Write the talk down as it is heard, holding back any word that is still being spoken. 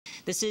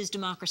This is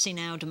Democracy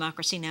Now!,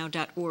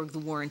 democracynow.org, the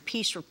War and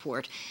Peace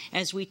Report,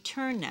 as we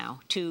turn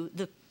now to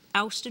the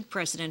ousted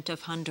president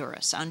of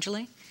Honduras.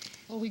 Anjali?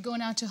 Well, we go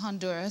now to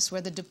Honduras,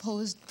 where the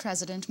deposed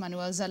President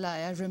Manuel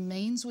Zelaya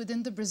remains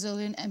within the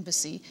Brazilian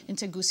embassy in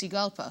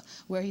Tegucigalpa,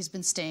 where he's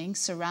been staying,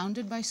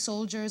 surrounded by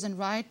soldiers and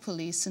riot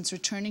police since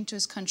returning to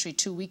his country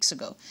 2 weeks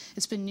ago.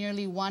 It's been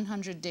nearly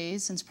 100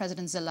 days since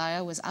President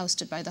Zelaya was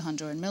ousted by the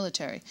Honduran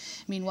military.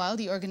 Meanwhile,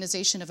 the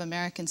Organization of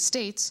American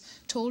States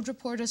told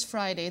reporters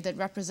Friday that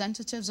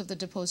representatives of the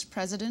deposed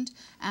president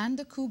and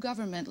the coup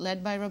government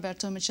led by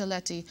Roberto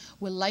Micheletti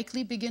will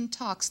likely begin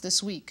talks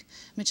this week.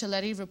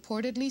 Micheletti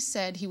reportedly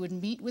said he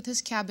would meet with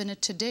his cabinet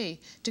today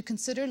to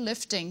consider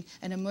lifting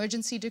an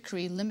emergency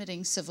decree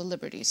limiting civil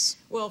liberties.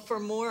 Well, for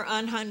more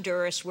on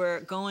Honduras,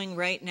 we're going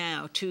right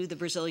now to the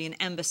Brazilian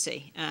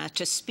embassy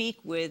to speak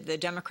with the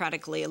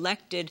democratically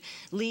elected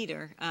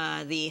leader,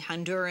 the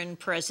Honduran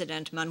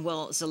President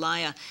Manuel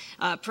Zelaya.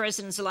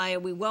 President Zelaya,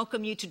 we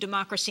welcome you to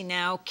Democracy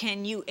Now!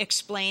 Can you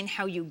explain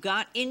how you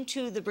got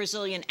into the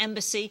Brazilian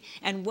embassy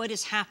and what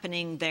is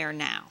happening there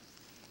now?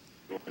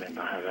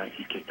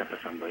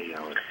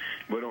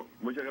 Bueno,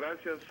 muchas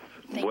gracias.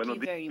 Thank you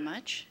very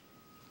much.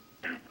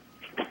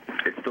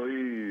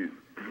 Estoy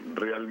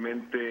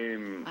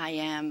realmente I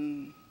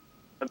am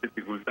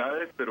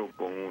dificultades, pero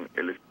con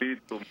el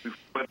espíritu muy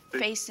fuerte.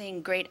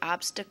 Facing great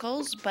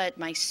obstacles, but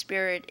my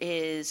spirit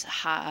is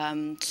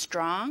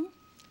strong.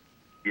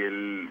 Y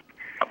el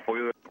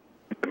apoyo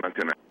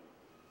internacional.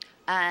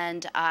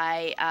 And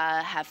I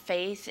have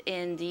faith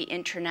in the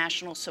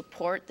international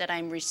support that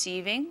I'm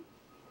receiving.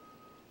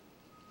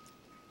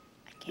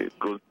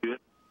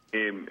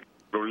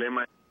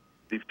 Problema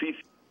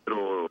difícil,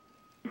 pero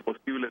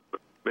imposible de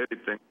resolver y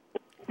tengo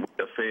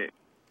mucha fe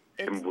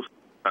en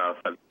buscar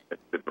salir de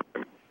este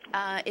problema.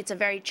 It's a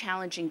very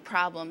challenging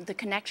problem. The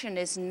connection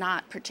is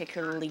not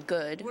particularly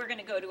good. We're going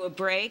to go to a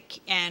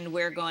break, and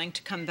we're going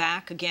to come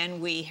back. Again,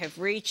 we have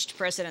reached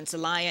President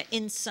Zelaya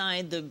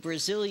inside the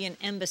Brazilian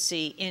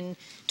embassy in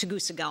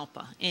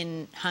Tegucigalpa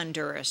in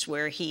Honduras,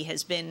 where he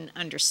has been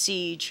under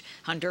siege.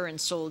 Honduran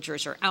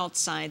soldiers are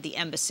outside the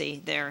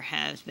embassy. There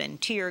has been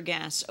tear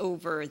gas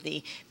over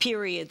the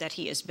period that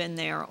he has been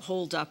there,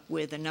 holed up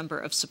with a number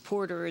of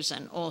supporters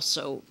and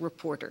also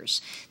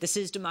reporters. This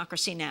is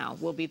Democracy Now!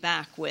 We'll be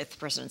back with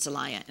President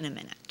Zelaya in a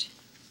minute.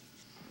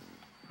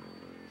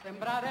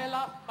 Sembraré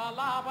las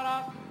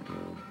palabras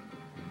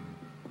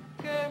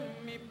que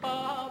mi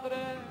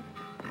padre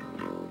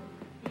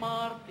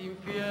Martín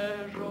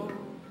Fierro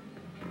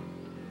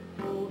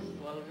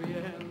puso al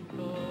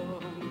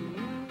viento.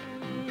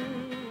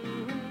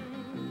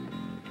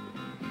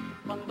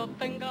 Cuando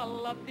tenga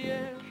la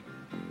tierra,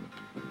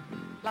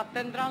 la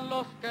tendrán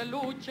los que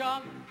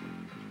luchan,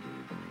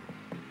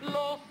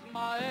 los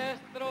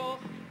maestros,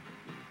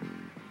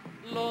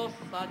 los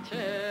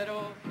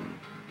hacheros,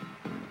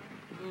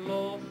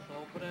 los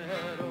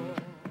obreros.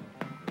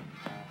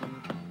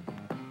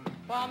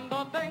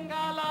 Cuando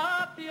tenga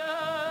la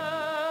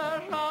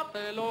tierra,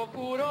 te lo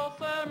juro,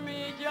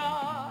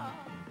 semilla,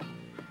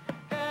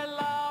 que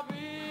la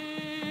vida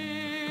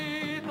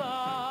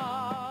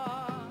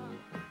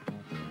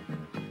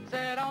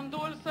será un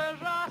dulce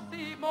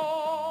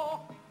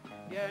racimo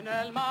y en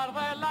el mar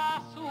de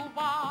las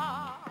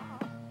uvas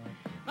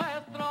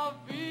nuestro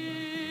vino.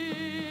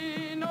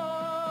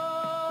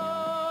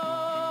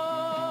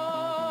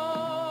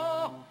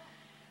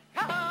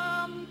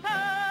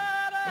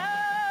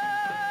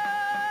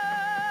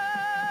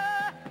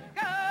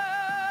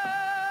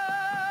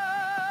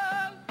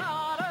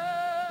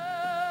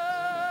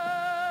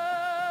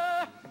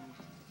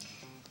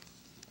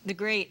 The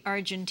great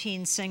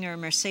Argentine singer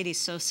Mercedes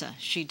Sosa.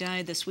 She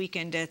died this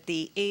weekend at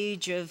the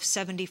age of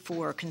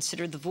 74,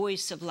 considered the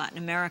voice of Latin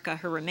America.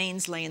 Her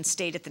remains lay in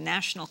state at the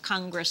National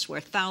Congress, where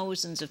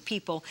thousands of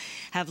people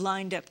have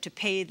lined up to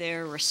pay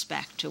their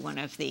respect to one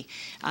of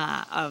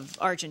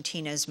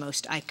Argentina's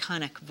most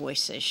iconic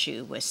voices. She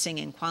was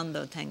singing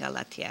Cuando Tenga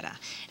la Tierra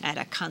at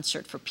a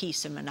concert for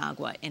peace in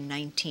Managua in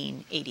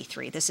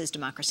 1983. This is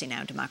Democracy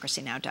Now!,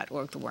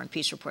 democracynow.org, the War and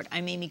Peace Report.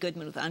 I'm Amy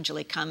Goodman with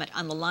Anjali Kamat.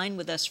 On the line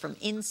with us from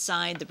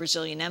inside the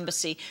Brazilian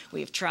embassy, we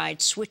have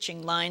tried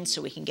switching lines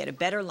so we can get a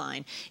better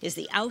line, is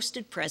the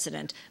ousted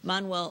president,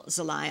 Manuel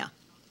Zelaya.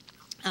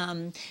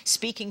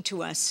 Speaking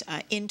to us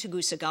in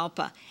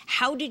Tegucigalpa,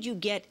 how did you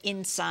get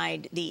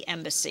inside the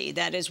embassy?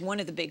 That is one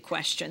of the big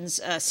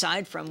questions,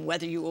 aside from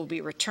whether you will be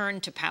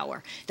returned to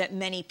power, that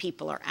many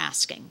people are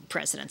asking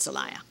President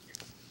Zelaya.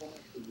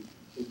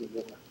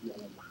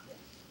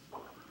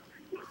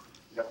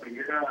 La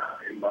primera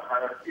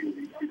embajada que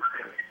visité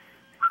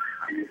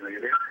y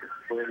regresé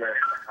fue la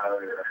embajada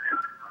de Brasil.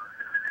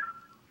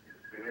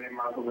 Tenía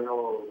más o menos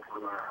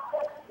una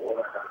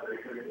hora para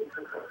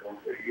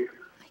conseguir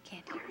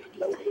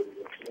la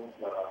autorización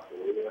para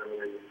poder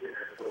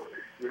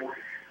protección.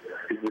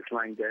 Is this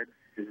line dead?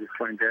 Is this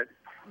line dead?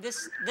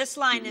 This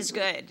line is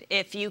good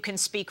if you can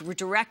speak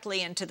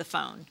directly into the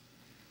phone.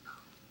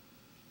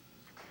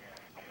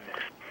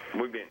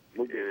 Muy bien,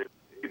 muy bien.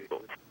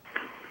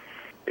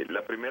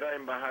 La primera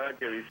embajada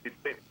que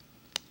visité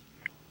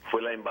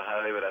fue la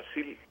embajada de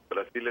Brasil.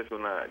 Brasil es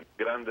una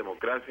gran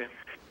democracia.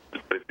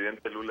 El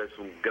presidente Lula es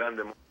un gran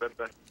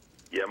demócrata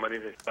y ha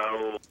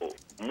manifestado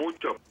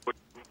mucho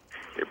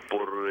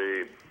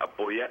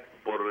apoyo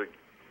por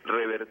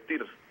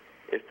revertir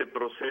este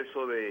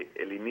proceso de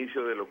el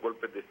inicio de los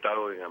golpes de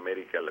Estado en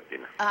América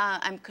Latina.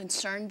 I'm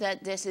concerned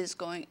that this is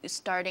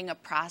starting a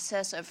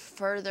process of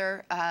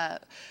further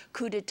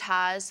coup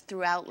d'etats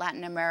throughout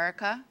Latin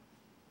America.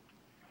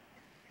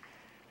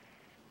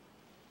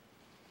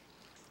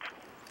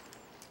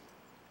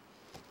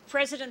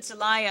 President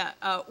Zelaya,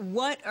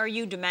 what are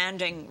you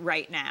demanding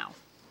right now?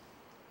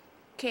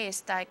 ¿Qué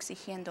está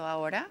exigiendo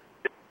ahora?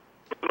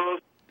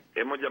 Nosotros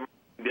hemos llamado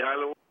a un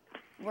diálogo.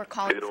 We're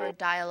calling for a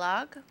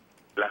dialogue.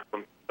 Las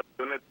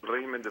contestaciones del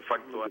régimen de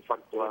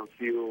facto han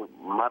sido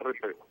más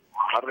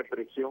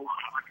represión.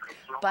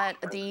 But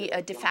the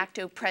de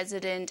facto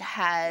president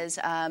has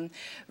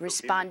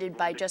responded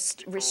by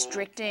just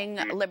restricting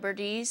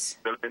liberties.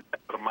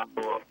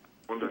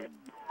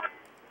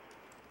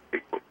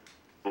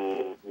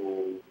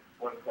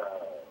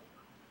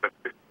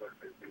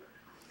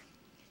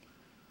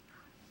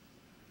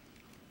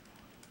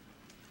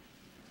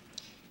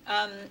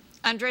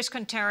 Andres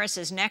Contreras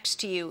is next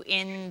to you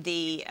in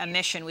the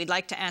mission. We'd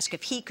like to ask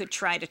if he could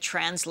try to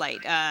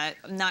translate. I'm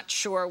not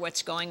sure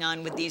what's going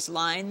on with these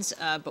lines,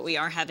 but we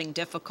are having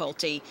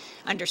difficulty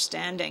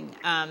understanding.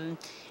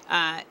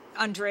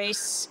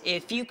 Andres,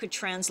 if you could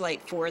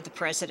translate for the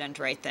president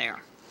right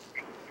there.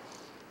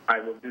 I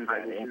will do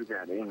that.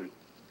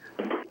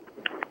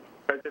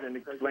 The President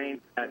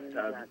explained that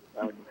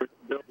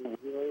Brazil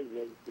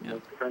was the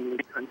most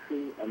friendly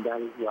country, and that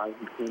is why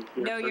he came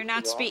here. No, you're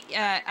not speaking.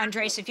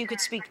 Andres, if you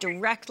could speak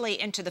directly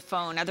into the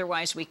phone,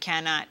 otherwise we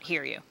cannot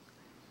hear you.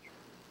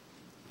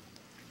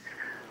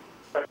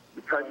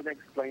 The President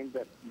explained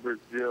that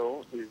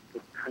Brazil is the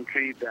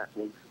country that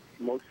was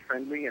most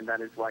friendly, and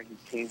that is why he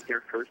came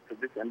here first to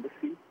this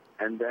embassy.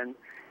 And then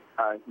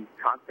he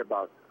talked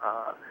about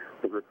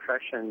the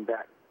repression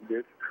that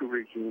this coup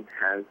regime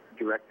has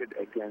directed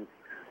against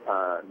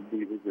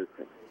the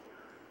resistance.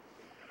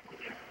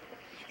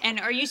 And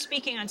are you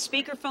speaking on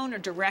speakerphone or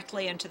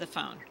directly into the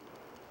phone?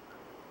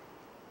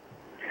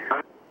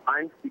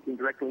 I'm speaking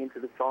directly into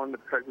the phone. The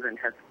President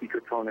has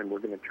speakerphone, and we're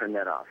going to turn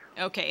that off.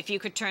 Okay, if you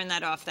could turn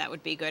that off, that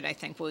would be good. I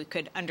think we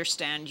could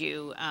understand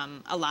you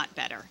a lot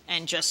better.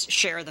 And just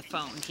share the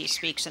phone. He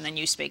speaks, and then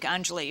you speak.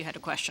 Angela, you had a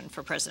question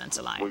for President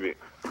Zelaya. Muy bien.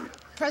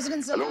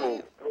 President Zelaya.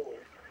 Hello.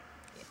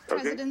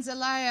 President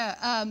Zelaya,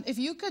 if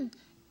you could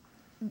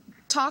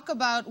talk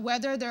about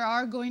whether there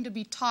are going to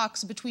be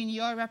talks between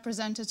your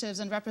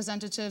representatives and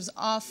representatives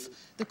of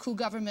the coup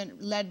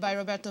government led by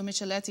Roberto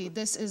Micheletti.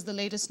 This is the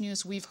latest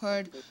news we've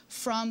heard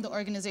from the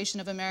Organization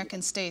of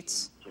American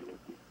States.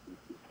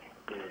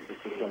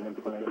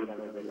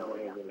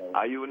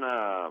 Hay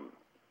una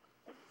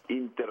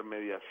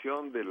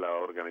intermediación de la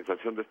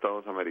Organización de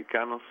Estados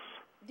Americanos.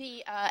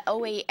 The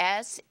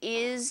OAS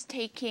is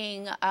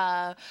taking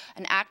an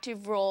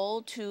active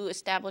role to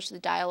establish the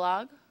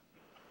dialogue.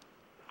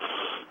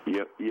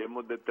 Y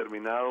hemos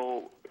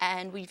determinado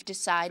And we've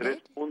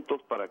decided 3 puntos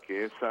para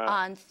que esa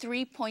on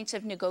 3 points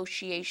of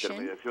negotiation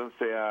intermediación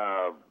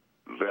sea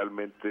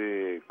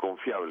realmente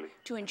confiable.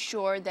 to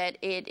ensure that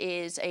it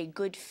is a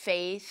good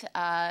faith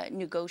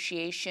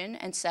negotiation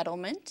and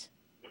settlement.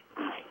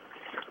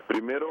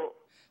 Primero,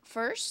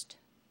 First,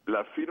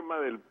 la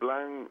firma del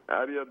plan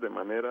Arias de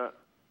manera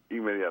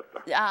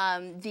inmediata.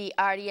 the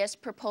RDS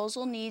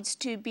proposal needs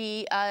to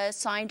be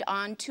signed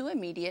on to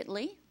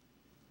immediately.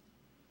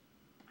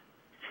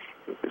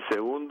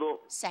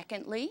 Segundo,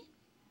 Secondly,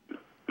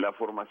 la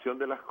formación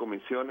de las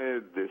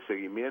comisiones de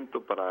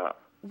seguimiento para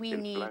we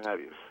el need plan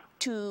Arias.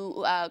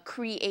 to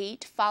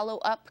create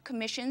follow-up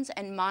commissions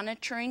and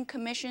monitoring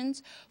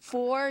commissions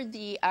for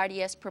the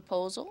RDS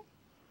proposal.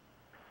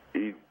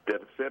 Y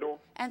tercero,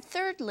 And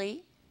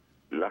thirdly,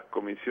 las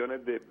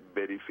comisiones de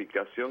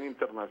verificación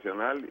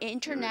internacional y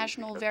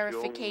international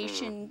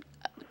verification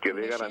que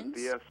dé commissions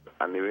garantías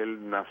a nivel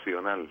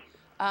nacional.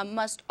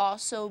 must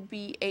also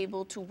be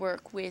able to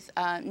work with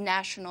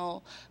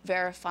national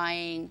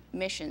verifying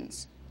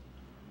missions.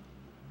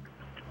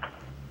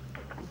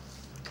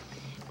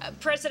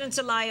 President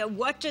Zelaya,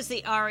 what does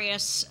the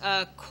Arias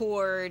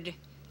Accord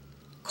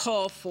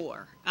call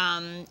for?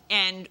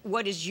 And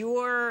what is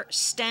your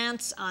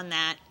stance on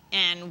that?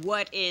 And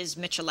what is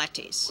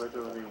Micheletti's?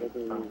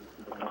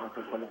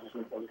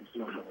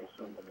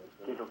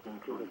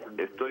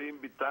 Estoy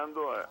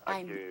invitando a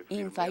I'm que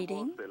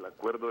inviting firmemos el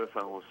acuerdo de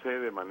San José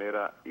de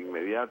manera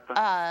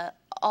inmediata.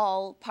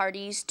 All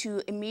parties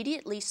to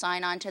immediately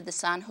sign on to the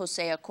San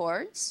Jose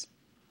Accords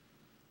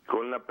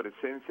Con la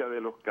presencia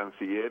de los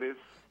cancilleres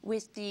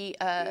with the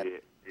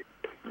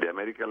de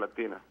América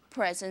Latina.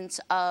 presence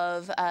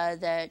of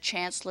the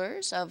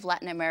chancellors of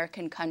Latin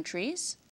American countries.